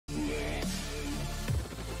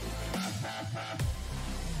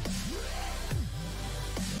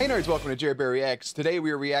Hey nerds, welcome to Jared Bear Reacts. Today we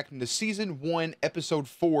are reacting to Season 1, Episode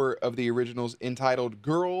 4 of the originals entitled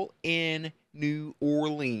Girl in New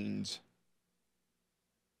Orleans.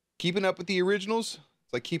 Keeping up with the originals?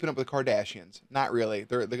 It's like keeping up with the Kardashians. Not really.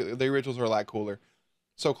 The originals are a lot cooler.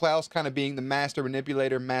 So Klaus, kind of being the master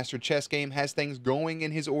manipulator, master chess game, has things going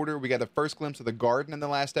in his order. We got the first glimpse of the garden in the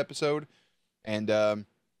last episode. And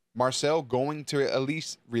Marcel going to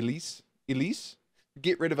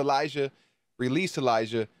get rid of Elijah, release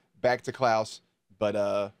Elijah back to Klaus.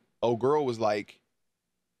 But old girl was like,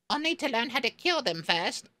 I need to learn how to kill them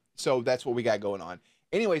first. So that's what we got going on.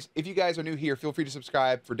 Anyways, if you guys are new here, feel free to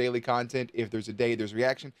subscribe for daily content. If there's a day, there's a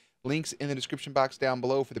reaction. Links in the description box down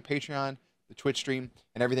below for the Patreon, the Twitch stream,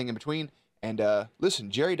 and everything in between. And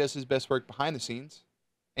listen, Jerry does his best work behind the scenes.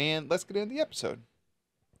 And let's get into the episode.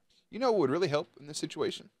 You know what would really help in this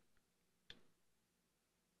situation?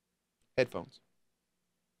 Headphones.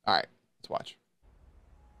 All right, let's watch.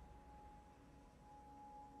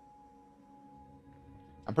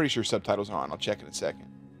 I'm pretty sure subtitles are on. I'll check in a second.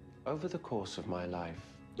 Over the course of my life,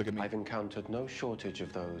 Look at me. I've encountered no shortage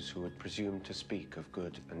of those who would presume to speak of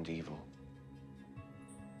good and evil.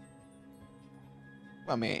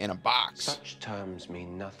 I mean, in a box. Such terms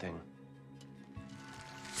mean nothing.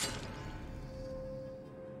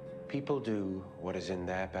 People do what is in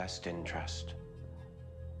their best interest,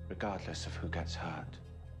 regardless of who gets hurt.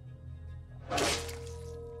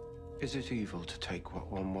 Is it evil to take what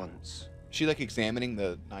one wants? Is she like examining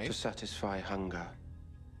the To knife? satisfy hunger,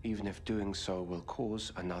 even if doing so will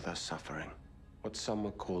cause another suffering. What some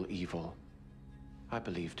would call evil, I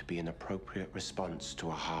believe to be an appropriate response to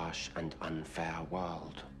a harsh and unfair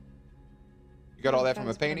world. You got all that from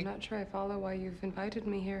a Thanks, but painting? I'm not sure I follow why you've invited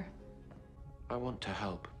me here. I want to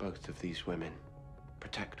help both of these women,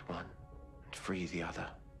 protect one and free the other.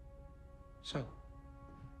 So,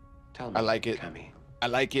 tell me, I like it. Cammy, I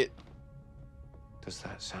like it. does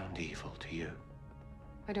that sound evil to you?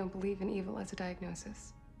 I don't believe in evil as a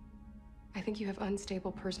diagnosis. I think you have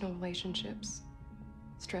unstable personal relationships,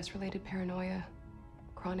 stress-related paranoia,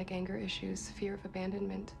 chronic anger issues, fear of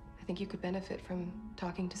abandonment. I think you could benefit from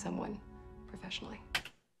talking to someone professionally.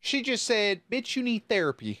 She just said, bitch, you need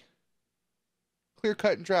therapy. Clear,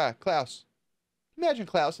 cut, and dry. Klaus. Imagine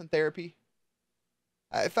Klaus in therapy.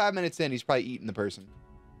 5 minutes in, he's probably eating the person.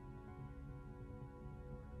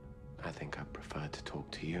 I think I prefer to talk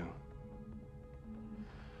to you.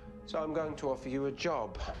 So I'm going to offer you a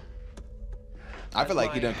job. I feel As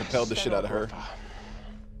like he my done compelled the shit out of her. stenographer.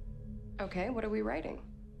 Okay, what are we writing?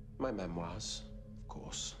 My memoirs, of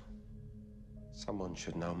course. Someone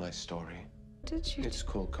should know my story. Did you? It's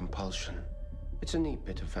called Compulsion. It's a neat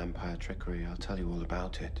bit of vampire trickery. I'll tell you all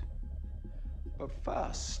about it. But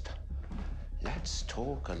first, let's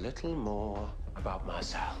talk a little more about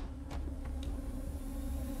Marcel.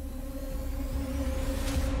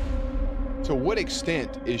 To what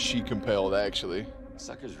extent is she compelled, actually?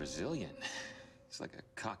 Sucker's resilient. He's like a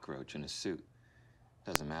cockroach in a suit.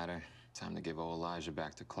 Doesn't matter. Time to give old Elijah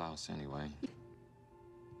back to Klaus anyway.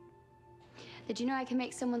 Did you know I can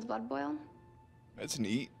make someone's blood boil? That's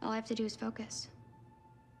neat. All I have to do is focus.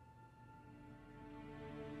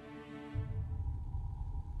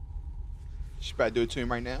 She about to do it to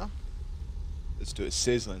him right now. Let's do it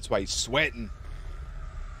sizzling. That's why he's sweating.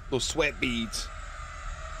 Little sweat beads.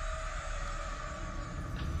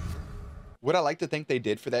 What I like to think they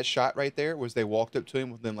did for that shot right there was they walked up to him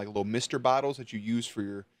with them like little Mr. bottles that you use for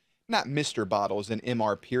your, not Mr. bottles, an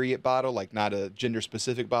MR period bottle, like not a gender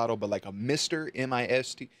specific bottle, but like a Mr.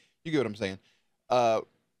 MIST. You get what I'm saying?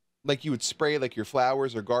 Like you would spray like your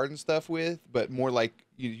flowers or garden stuff with, but more like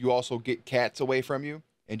you also get cats away from you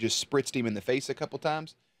and just spritzed him in the face a couple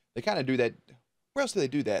times. They kind of do that. Where else do they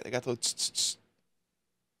do that? They got those.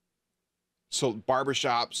 So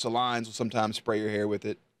barbershops, salons will sometimes spray your hair with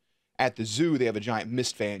it. At the zoo, they have a giant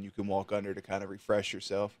mist fan you can walk under to kind of refresh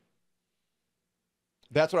yourself.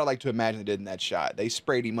 That's what I like to imagine they did in that shot. They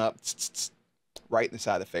sprayed him up right in the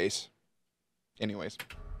side of the face. Anyways.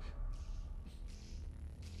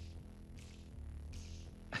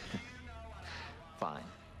 Fine.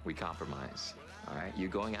 We compromise. All right? You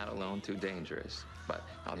going out alone, too dangerous. But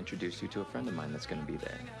I'll introduce you to a friend of mine that's going to be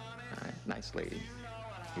there. All right? Nice lady.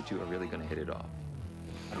 You two are really going to hit it off.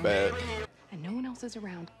 I bet. And no one else is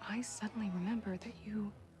around. I suddenly remember that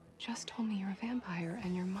you just told me you're a vampire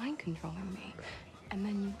and you're mind controlling me. And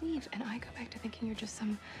then you leave, and I go back to thinking you're just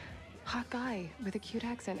some hot guy with a cute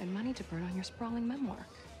accent and money to burn on your sprawling memoir.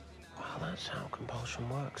 Well, that's how compulsion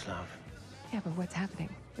works, love. Yeah, but what's happening?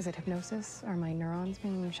 Is it hypnosis? Are my neurons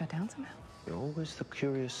being shut down somehow? You're always the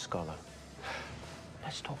curious scholar.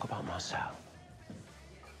 Let's talk about Marcel.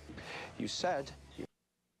 You said you...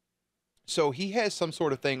 So he has some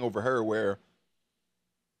sort of thing over her where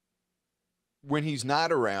when he's not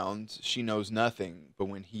around, she knows nothing. But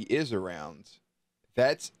when he is around,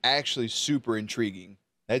 that's actually super intriguing.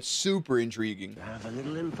 That's super intriguing. You have a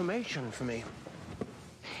little information for me.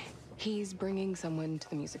 He's bringing someone to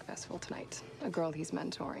the music festival tonight. A girl he's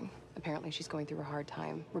mentoring. Apparently she's going through a hard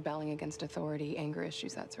time, rebelling against authority, anger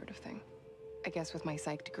issues, that sort of thing. I guess with my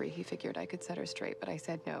psych degree, he figured I could set her straight, but I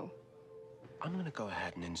said no. I'm gonna go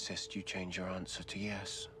ahead and insist you change your answer to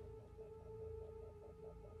yes.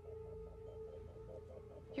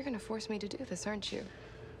 You're gonna force me to do this, aren't you?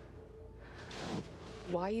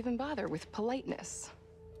 Why even bother with politeness?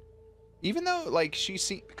 Even though, like,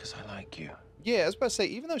 Because I like you. Yeah, I was about to say,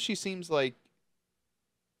 even though she seems like,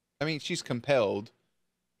 I mean, she's compelled,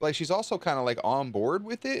 like, she's also kind of, like, on board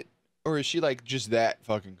with it? Or is she, like, just that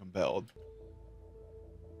fucking compelled?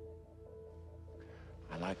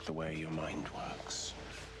 I like the way your mind works.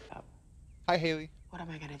 Hi, Haley. What am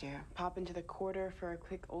I gonna do? Pop into the quarter for a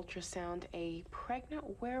quick ultrasound? A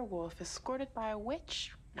pregnant werewolf escorted by a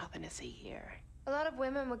witch? Nothing to see here. A lot of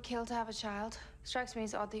women would kill to have a child. Strikes me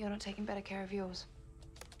as odd that you're not taking better care of yours.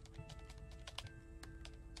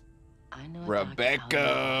 I know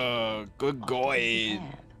Rebecca! Good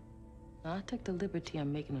going. I took the liberty of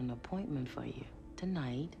making an appointment for you.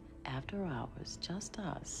 Tonight, after hours, just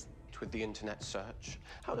us. With the internet search.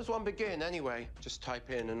 How does one begin, anyway? Just type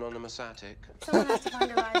in anonymous attic. Someone has to find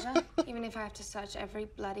Elijah, even if I have to search every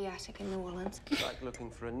bloody attic in New Orleans. It's like looking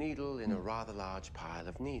for a needle in a rather large pile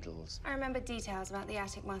of needles. I remember details about the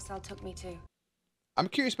attic Marcel took me to. I'm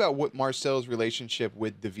curious about what Marcel's relationship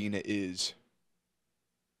with Davina is.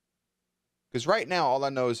 Because right now, all I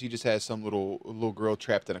know is he just has some little girl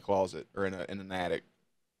trapped in a closet or in an attic.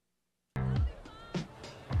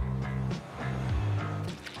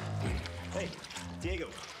 Hey, Diego.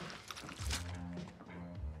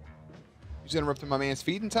 He's interrupting my man's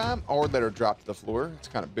feeding time, or let her drop to the floor. It's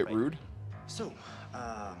kind of a bit rude. So,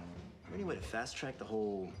 any way to fast track the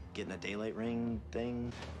whole getting a daylight ring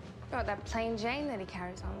thing? Got that plain Jane that he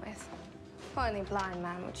carries on with. Only a blind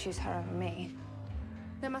man would choose her over me.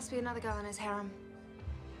 There must be another girl in his harem.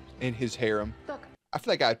 In his harem. Look. I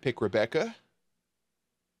feel like I'd pick Rebecca.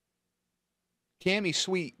 Cammy's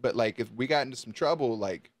sweet, but like if we got into some trouble,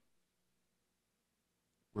 like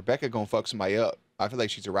Rebecca gonna fuck somebody up. I feel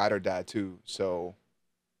like she's a ride or die too. So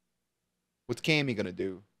what's Cammy gonna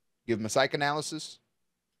do? Give him a psychoanalysis?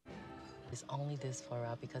 It's only this far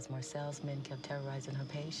out because Marcel's men kept terrorizing her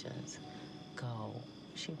patients. Go.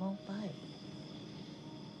 She won't bite.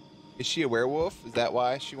 Is she a werewolf? Is that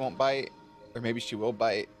why she won't bite? Or maybe she will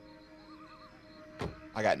bite?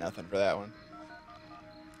 I got nothing for that one.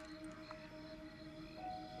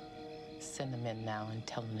 Send them in now and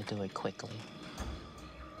tell them to do it quickly.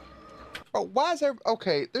 Oh, why is there...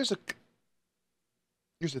 Okay, there's a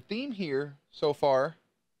theme here so far.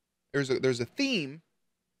 There's a theme.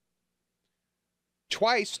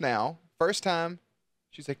 Twice now. First time,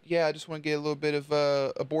 she's like, yeah, I just want to get a little bit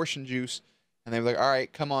of abortion juice. And they're like, all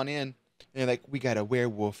right, come on in. And they're like, we got a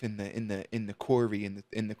werewolf in the quarry,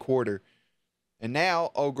 in the quarter. And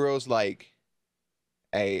now old girl's like,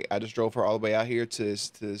 hey, I just drove her all the way out here to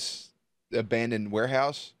this abandoned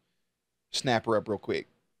warehouse. Snap her up real quick.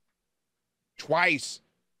 Twice.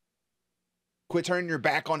 Quit turning your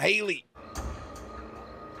back on Haley.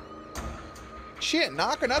 Shit,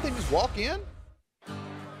 knock or nothing, just walk in?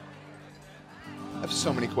 I have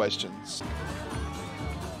so many questions.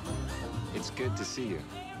 It's good to see you.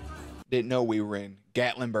 Didn't know we were in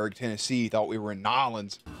Gatlinburg, Tennessee. Thought we were in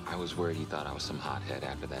Nolans. I was worried he thought I was some hothead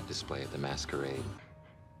after that display at the masquerade.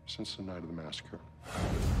 Since the night of the massacre.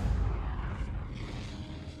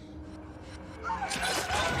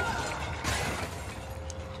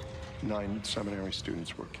 Nine seminary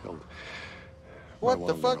students were killed. What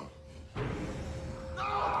the fuck?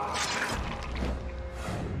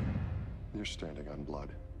 You're standing on blood.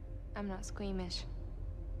 I'm not squeamish.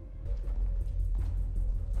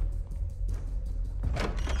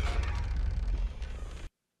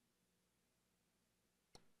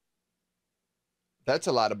 That's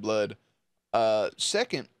a lot of blood.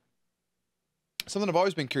 Second, something I've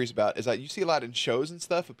always been curious about is that you see a lot in shows and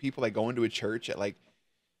stuff of people like going to a church at like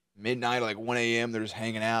midnight or like 1 a.m. They're just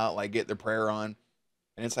hanging out, like get their prayer on.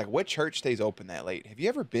 And it's like, what church stays open that late? Have you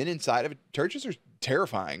ever been inside of it? Churches are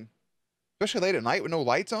terrifying, especially late at night with no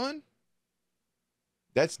lights on.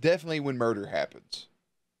 That's definitely when murder happens.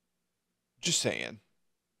 Just saying.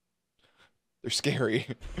 They're scary.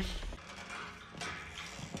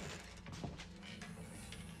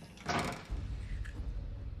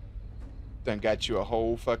 Done got you a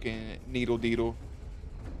whole fucking needle deedle.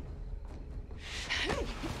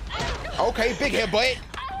 Okay, big headbutt.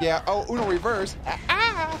 Yeah. Oh, Uno reverse.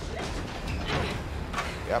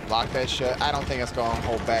 Yep, lock that shut. I don't think it's gonna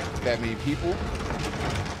hold back that many people.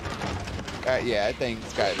 Yeah, that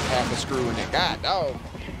thing's got half a screw in it. God, oh.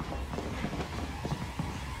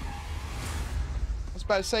 I was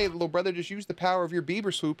about to say, little brother, just use the power of your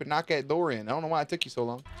Bieber swoop and knock that door in. I don't know why it took you so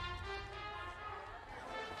long.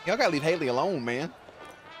 Y'all gotta leave Haley alone, man.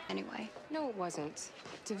 Anyway. No, it wasn't.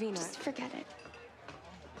 Davina. Just forget it.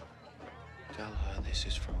 Tell her this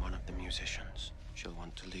is from one of the musicians. She'll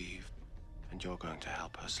want to leave, and you're going to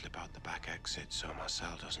help her slip out the back exit so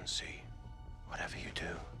Marcel doesn't see. Whatever you do,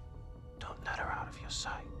 don't let her out of your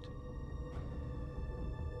sight.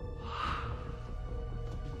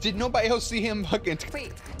 Did nobody else see him fucking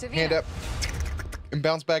Wait, Davina. hand up and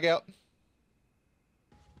bounce back out?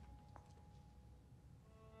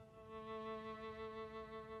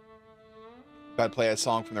 About to play a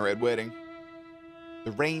song from the Red Wedding.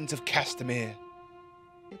 The Rains of Castamere.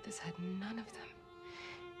 This had none of them.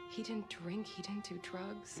 He didn't drink, he didn't do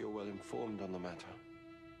drugs. You're well informed on the matter.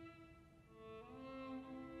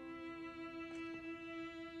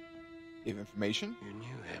 You have information? You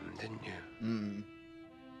knew him, didn't you? Hmm.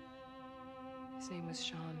 His name was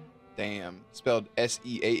Sean. Damn. Spelled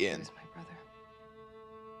S-E-A-N. He was my brother.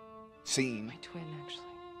 Scene. My twin, actually.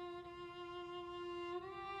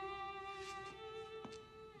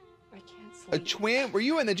 I can't sleep. A twin? Were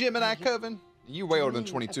you in the Gemini Coven? You way older than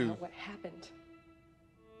 22. About what happened.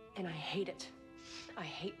 And I hate it. I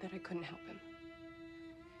hate that I couldn't help him.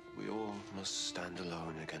 We all must stand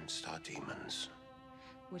alone against our demons.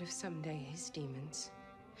 What if someday his demons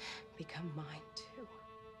become mine too?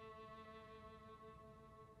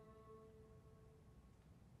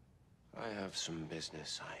 I have some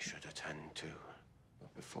business I should attend to.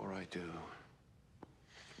 But before I do,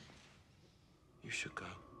 you should go.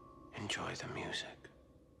 Enjoy the music.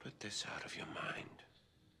 Put this out of your mind.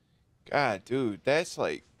 God, dude, that's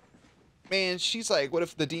like... Man, she's like, what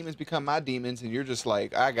if the demons become my demons? And you're just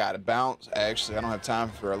like, I gotta bounce. Actually, I don't have time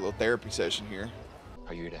for a little therapy session here.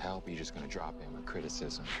 Are you here to help, or are you just gonna drop in with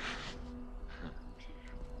criticism?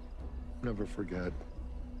 Never forget,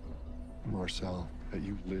 Marcel, that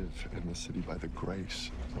you live in the city by the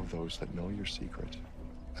grace of those that know your secret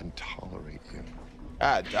and tolerate you.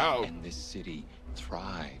 God, dog. And this city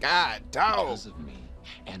thrives. God, dog. Because of me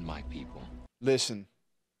and my people. Listen.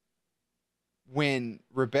 When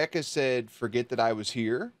Rebecca said, forget that I was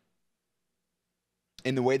here,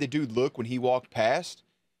 and the way the dude looked when he walked past,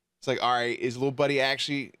 it's like, all right, is little buddy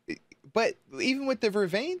actually... But even with the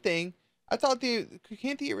Vervain thing, I thought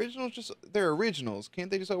can't the originals just... They're originals. Can't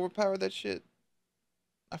they just overpower that shit?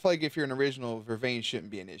 I feel like if you're an original, Vervain shouldn't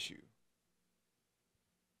be an issue.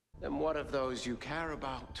 Then what of those you care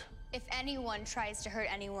about? If anyone tries to hurt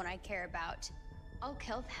anyone I care about, I'll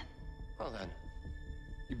kill them. Well then,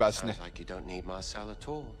 You about sounds like you don't need Marcel at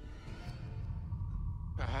all.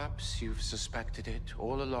 Perhaps you've suspected it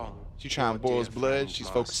all along. She's trying to boil his blood. She's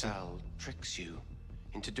focusing. Marcel tricks you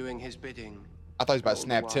into doing his bidding. I thought he was about to All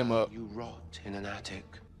snap the Tim while up. You rot in an attic.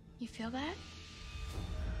 You feel that?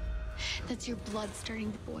 That's your blood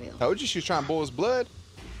starting to boil. Told you she was trying to boil his blood.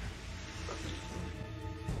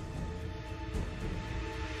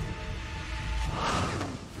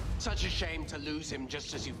 Such a shame to lose him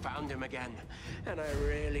just as you found him again. And I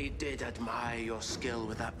really did admire your skill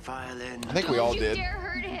with that violin. I think we all did. Don't you dare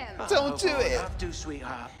hurt him. Don't do it. Have to,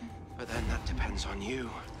 sweetheart. But then that depends on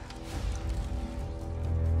you.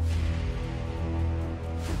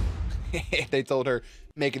 They told her,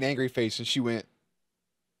 make an angry face, and she went.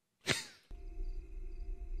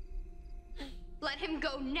 Let him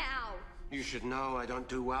go now. You should know I don't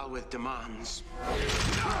do well with demands.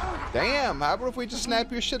 Damn, how about if we just snap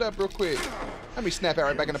your shit up real quick? Let me snap it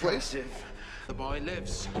right back into place. Impressive. The boy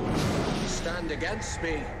lives. Stand against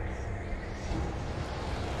me.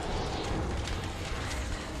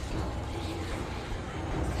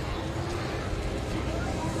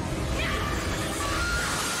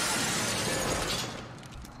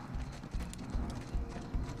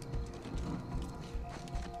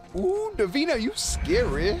 Ooh, Davina, you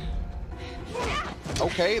scary.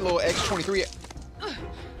 Okay, little X-23.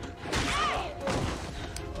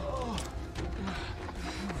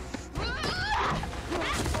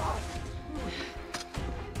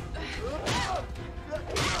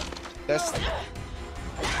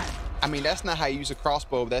 I mean, that's not how you use a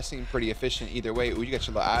crossbow, but that seemed pretty efficient either way. Ooh, you got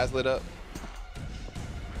your little eyes lit up.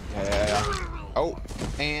 Yeah. Oh,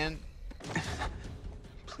 and...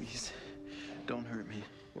 Please, don't hurt me.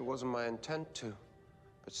 It wasn't my intent to.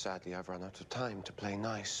 But sadly, I've run out of time to play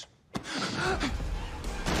nice.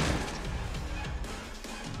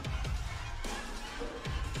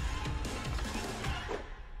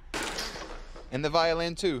 And the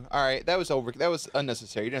violin too. All right, that was over. That was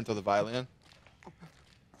unnecessary. You didn't throw the violin.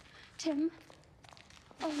 Tim.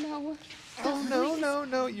 Oh no. Oh no, no,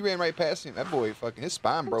 no! You ran right past him. That boy, fucking, his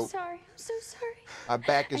spine broke. I'm sorry. I'm so sorry. My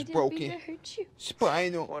back is I didn't broken. mean to hurt you.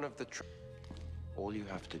 Spinal. One of the. All you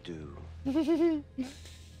have to do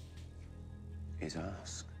is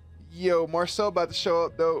ask. Yo, Marcel about to show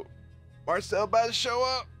up though. Marcel about to show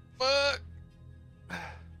up. Fuck.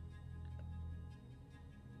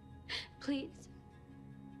 Please.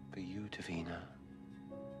 For you, Davina,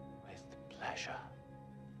 with pleasure.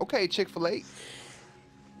 Okay, Chick-fil-A.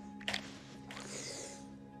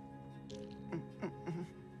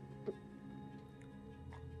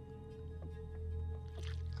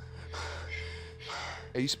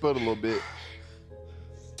 Hey, you spilled a little bit.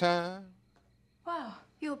 Time. Wow,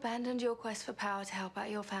 you abandoned your quest for power to help out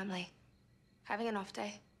your family. Having an off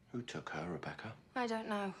day? Who took her, Rebecca? I don't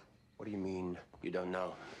know. What do you mean, you don't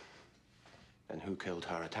know? Then who killed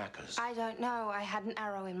her attackers? I don't know. I had an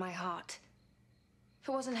arrow in my heart. If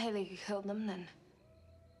it wasn't Haley who killed them, then...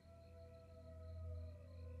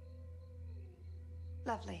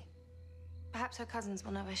 Lovely. Perhaps her cousins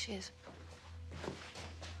will know where she is.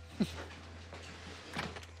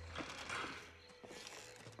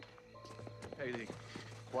 Haley,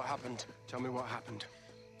 what happened? Tell me what happened.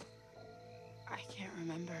 I can't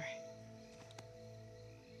remember.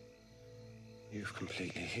 You've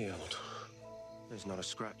completely healed. There's not a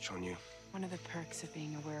scratch on you. One of the perks of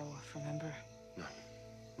being a werewolf, remember? No,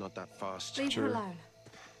 not that fast. Leave her alone.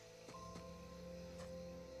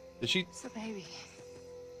 Did she? It's the baby.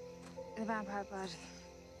 The vampire blood.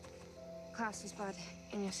 Klaus's blood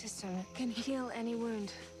in your system. It can heal any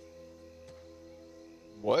wound.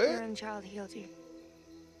 What? Your own child healed you.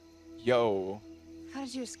 Yo. How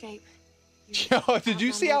did you escape? Yo, did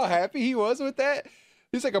you see how happy he was with that?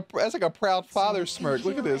 He's like that's like a proud father smirk.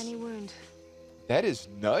 Look at this. Any wound. That is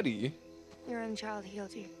nutty. Your own child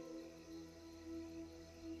healed you.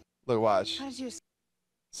 Look, watch. How did you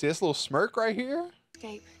See this little smirk right here?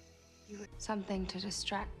 escape? You were something to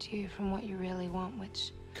distract you from what you really want,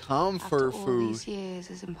 which Comfort after all food. these years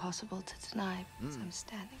is impossible to deny because I'm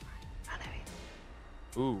standing right in front of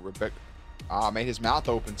you. Ooh, Rebecca. Ah, made his mouth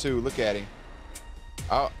open too. Look at him.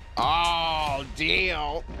 Oh,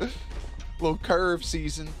 damn. Little curve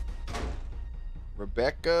season.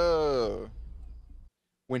 Rebecca.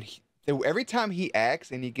 Every time he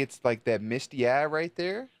acts and he gets like that misty eye right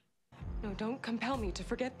there. No, don't compel me to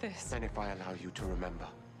forget this. And if I allow you to remember,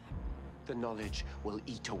 the knowledge will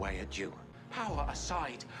eat away at you. Power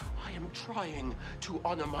aside, I am trying to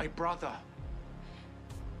honor my brother.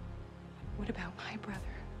 What about my brother?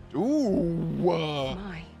 Ooh.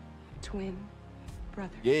 My twin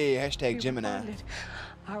brother. Yeah, hashtag We Gemini. bonded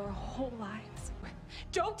our whole lives.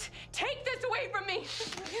 Don't take this away from me!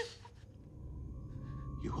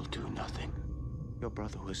 You will do nothing. Your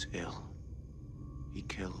brother was ill. He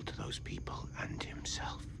killed those people and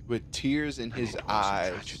himself. With tears in his it was eyes.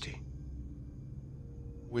 A tragedy.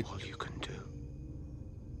 All you can do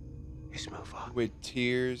is move on. With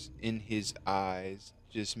tears in his eyes,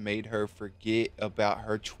 just made her forget about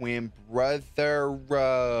her twin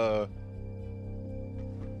brother.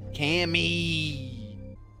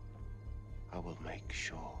 Cammy. I will make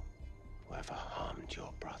sure whoever harmed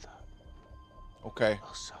your brother Okay.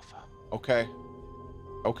 will suffer. Okay.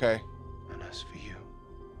 Okay. And as for you,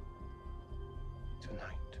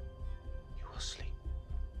 tonight you will sleep.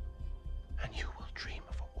 And you will dream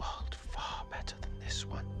of a world far better than this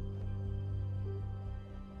one.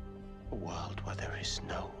 A world where there is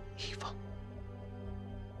no evil,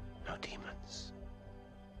 no demons,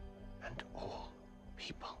 and all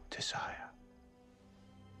people desire.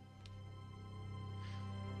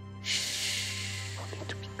 Only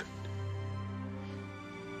to be good.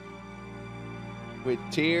 With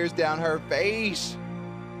tears down her face.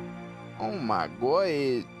 Oh my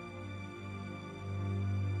God.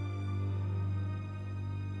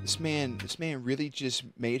 This man really just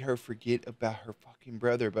made her forget about her fucking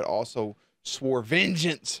brother, but also swore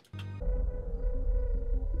vengeance.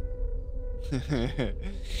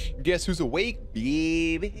 Guess who's awake,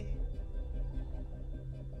 baby?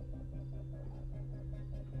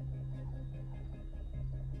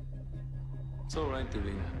 It's all right,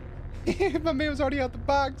 Davina. My man was already out the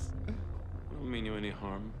box. I don't mean you any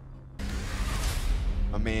harm.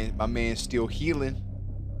 My man's still healing.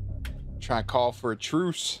 Try and call for a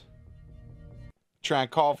truce. Try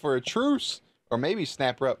and call for a truce. Or maybe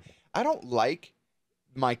snap her up. I don't like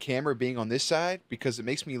my camera being on this side because it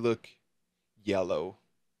makes me look yellow.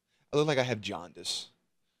 I look like I have jaundice.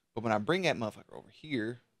 But when I bring that motherfucker over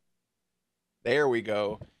here, there we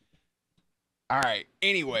go. All right.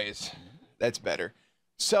 Anyways, That's better.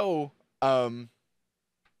 So,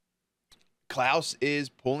 Klaus is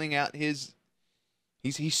pulling out his.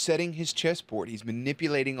 He's setting his chessboard. He's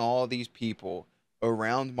manipulating all these people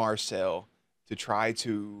around Marcel to try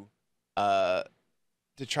to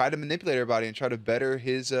manipulate everybody and try to better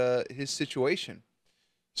his situation.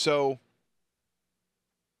 So,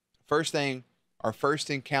 first thing, our first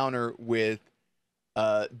encounter with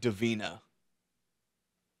Davina,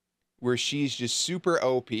 where she's just super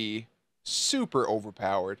OP, super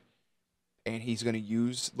overpowered, and he's going to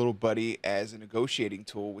use little buddy as a negotiating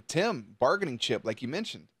tool with Tim, bargaining chip, like you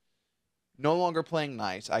mentioned. No longer playing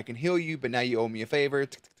nice. I can heal you, but now you owe me a favor.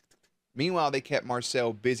 Meanwhile, they kept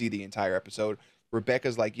Marcel busy the entire episode.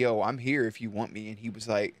 Rebecca's like, yo, I'm here if you want me. And he was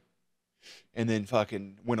like, and then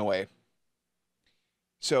fucking went away.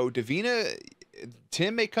 So Davina,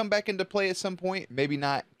 Tim may come back into play at some point. Maybe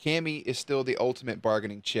not. Cammy is still the ultimate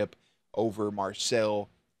bargaining chip over Marcel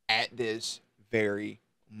at this very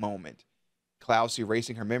moment. Klaus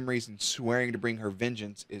erasing her memories and swearing to bring her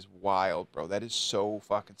vengeance is wild, bro. That is so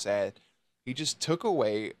fucking sad. He just took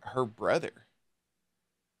away her brother.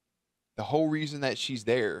 The whole reason that she's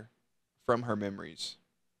there from her memories.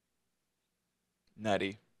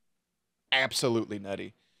 Nutty. Absolutely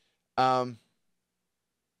nutty.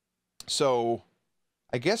 So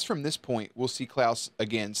I guess from this point, we'll see Klaus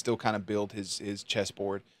again still kind of build his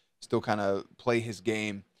chessboard, still kind of play his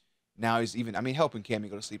game. Now he's even, I mean, helping Cammy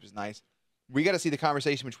go to sleep is nice. We got to see the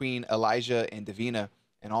conversation between Elijah and Davina,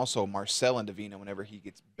 and also Marcel and Davina whenever he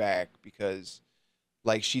gets back, because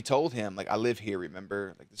like she told him, like, I live here,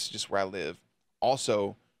 remember? Like, this is just where I live.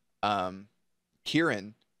 Also,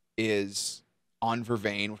 Kieran is on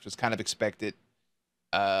Vervain, which was kind of expected.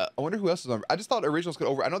 I wonder who else is on. I just thought originals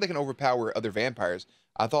could I know they can overpower other vampires.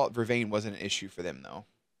 I thought Vervain wasn't an issue for them, though.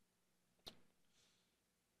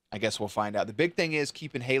 I guess we'll find out. The big thing is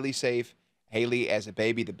keeping Haley safe. Haley as a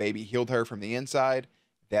baby, the baby healed her from the inside.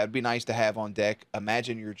 That would be nice to have on deck.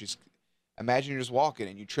 Imagine you're just walking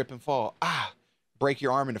and you trip and fall. Break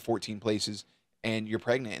your arm into 14 places and you're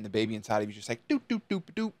pregnant and the baby inside of you just like doop, doop, doop,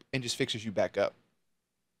 doop, and just fixes you back up.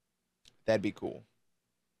 That'd be cool.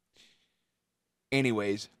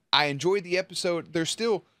 Anyways, I enjoyed the episode. There's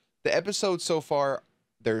still, the episodes so far,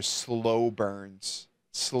 there's slow burns.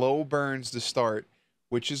 Slow burns to start,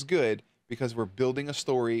 which is good because we're building a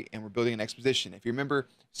story and we're building an exposition. If you remember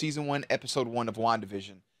season 1, episode 1 of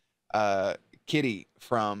WandaVision, Kitty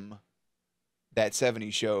from that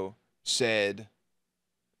 70s show said,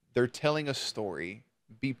 they're telling a story.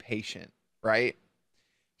 Be patient, right?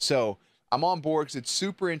 So I'm on board because it's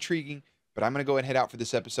super intriguing, but I'm going to go ahead and head out for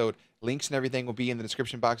this episode. Links and everything will be in the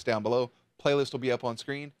description box down below. Playlist will be up on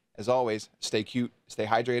screen. As always, stay cute, stay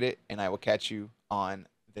hydrated, and I will catch you on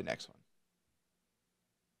the next one.